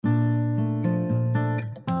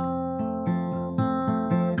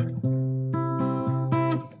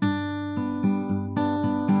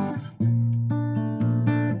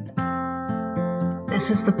This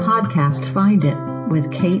is the podcast Find It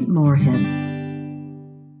with Kate Moorehead.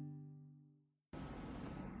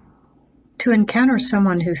 To encounter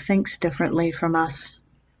someone who thinks differently from us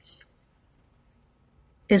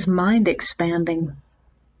is mind expanding.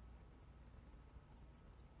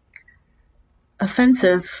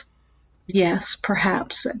 Offensive, yes,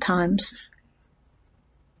 perhaps at times,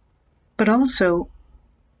 but also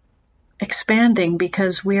expanding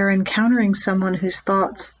because we are encountering someone whose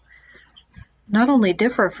thoughts not only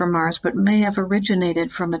differ from ours, but may have originated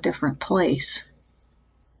from a different place.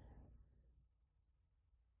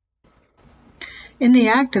 In the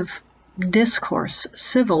act of discourse,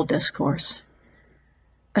 civil discourse,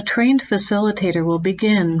 a trained facilitator will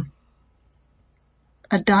begin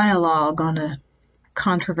a dialogue on a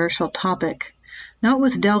controversial topic, not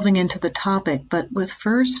with delving into the topic, but with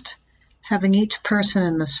first having each person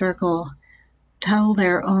in the circle tell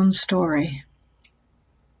their own story.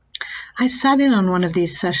 I sat in on one of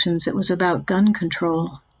these sessions. It was about gun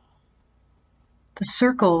control. The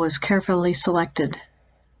circle was carefully selected.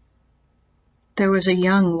 There was a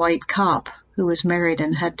young white cop who was married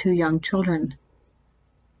and had 2 young children.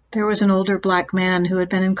 There was an older black man who had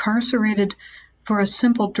been incarcerated for a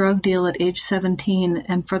simple drug deal at age 17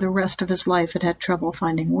 and for the rest of his life had had trouble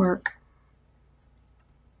finding work.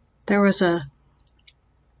 There was a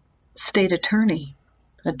state attorney,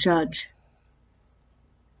 a judge,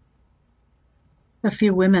 a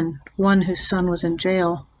few women, one whose son was in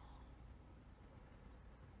jail.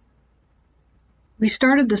 We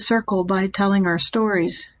started the circle by telling our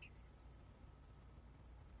stories.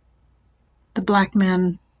 The black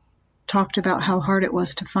man talked about how hard it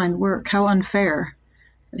was to find work, how unfair,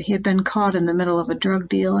 that he had been caught in the middle of a drug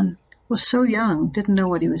deal and was so young, didn't know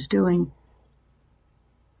what he was doing,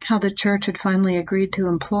 how the church had finally agreed to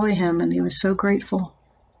employ him and he was so grateful.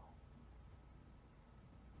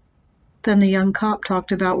 Then the young cop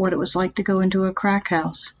talked about what it was like to go into a crack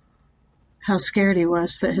house, how scared he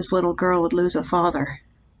was that his little girl would lose a father.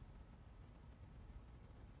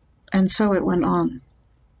 And so it went on.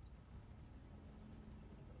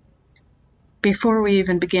 Before we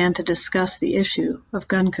even began to discuss the issue of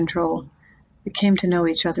gun control, we came to know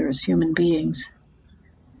each other as human beings.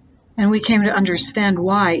 And we came to understand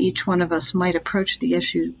why each one of us might approach the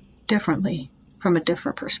issue differently, from a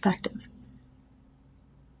different perspective.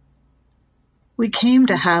 We came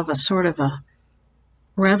to have a sort of a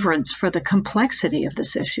reverence for the complexity of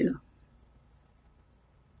this issue.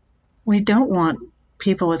 We don't want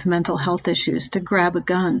people with mental health issues to grab a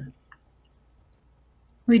gun.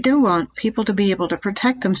 We do want people to be able to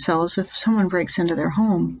protect themselves if someone breaks into their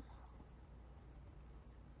home.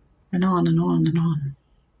 And on and on and on.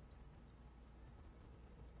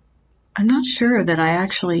 I'm not sure that I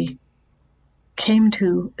actually came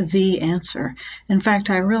to the answer. In fact,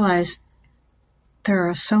 I realized there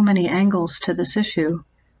are so many angles to this issue.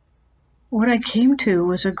 What I came to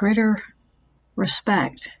was a greater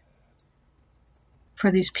respect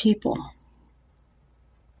for these people,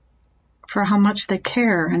 for how much they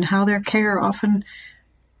care and how their care often,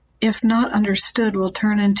 if not understood, will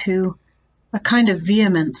turn into a kind of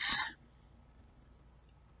vehemence.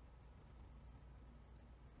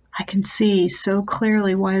 I can see so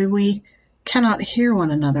clearly why we cannot hear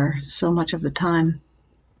one another so much of the time,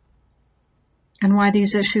 and why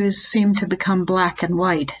these issues seem to become black and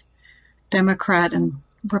white, Democrat and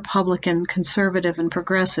Republican, conservative and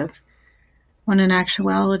progressive, when in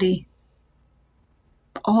actuality,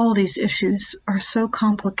 all these issues are so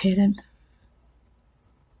complicated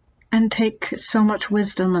and take so much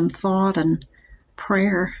wisdom and thought and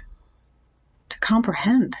prayer to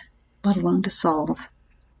comprehend, let alone to solve.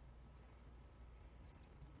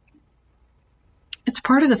 It's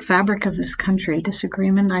part of the fabric of this country,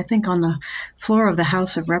 disagreement. I think on the floor of the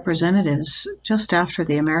House of Representatives, just after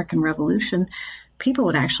the American Revolution, people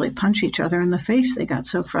would actually punch each other in the face. They got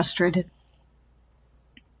so frustrated.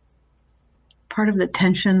 Part of the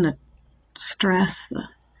tension, the stress, the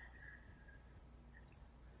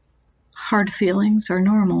hard feelings are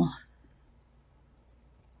normal.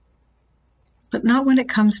 But not when it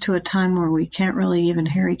comes to a time where we can't really even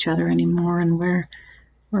hear each other anymore and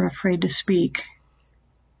we're afraid to speak.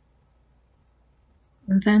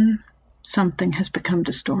 Then something has become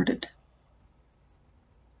distorted.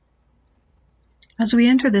 As we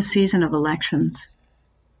enter this season of elections,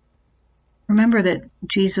 remember that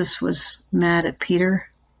Jesus was mad at Peter.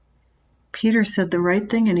 Peter said the right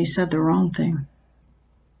thing and he said the wrong thing.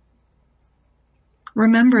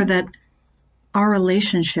 Remember that our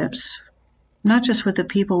relationships, not just with the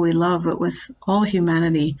people we love, but with all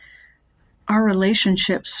humanity, our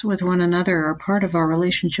relationships with one another are part of our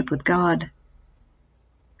relationship with God.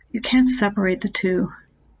 You can't separate the two.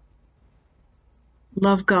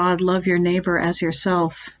 Love God, love your neighbor as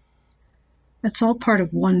yourself. That's all part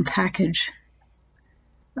of one package.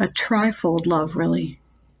 A trifold love, really.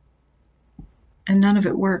 And none of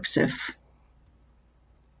it works if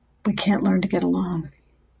we can't learn to get along.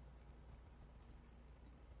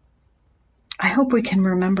 I hope we can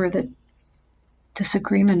remember that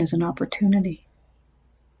disagreement is an opportunity.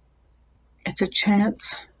 It's a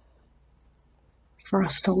chance for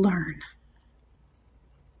us to learn.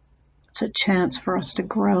 It's a chance for us to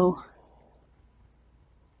grow.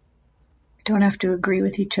 We don't have to agree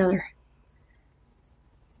with each other,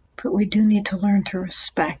 but we do need to learn to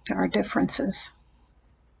respect our differences.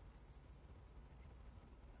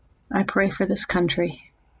 I pray for this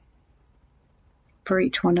country, for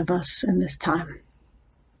each one of us in this time.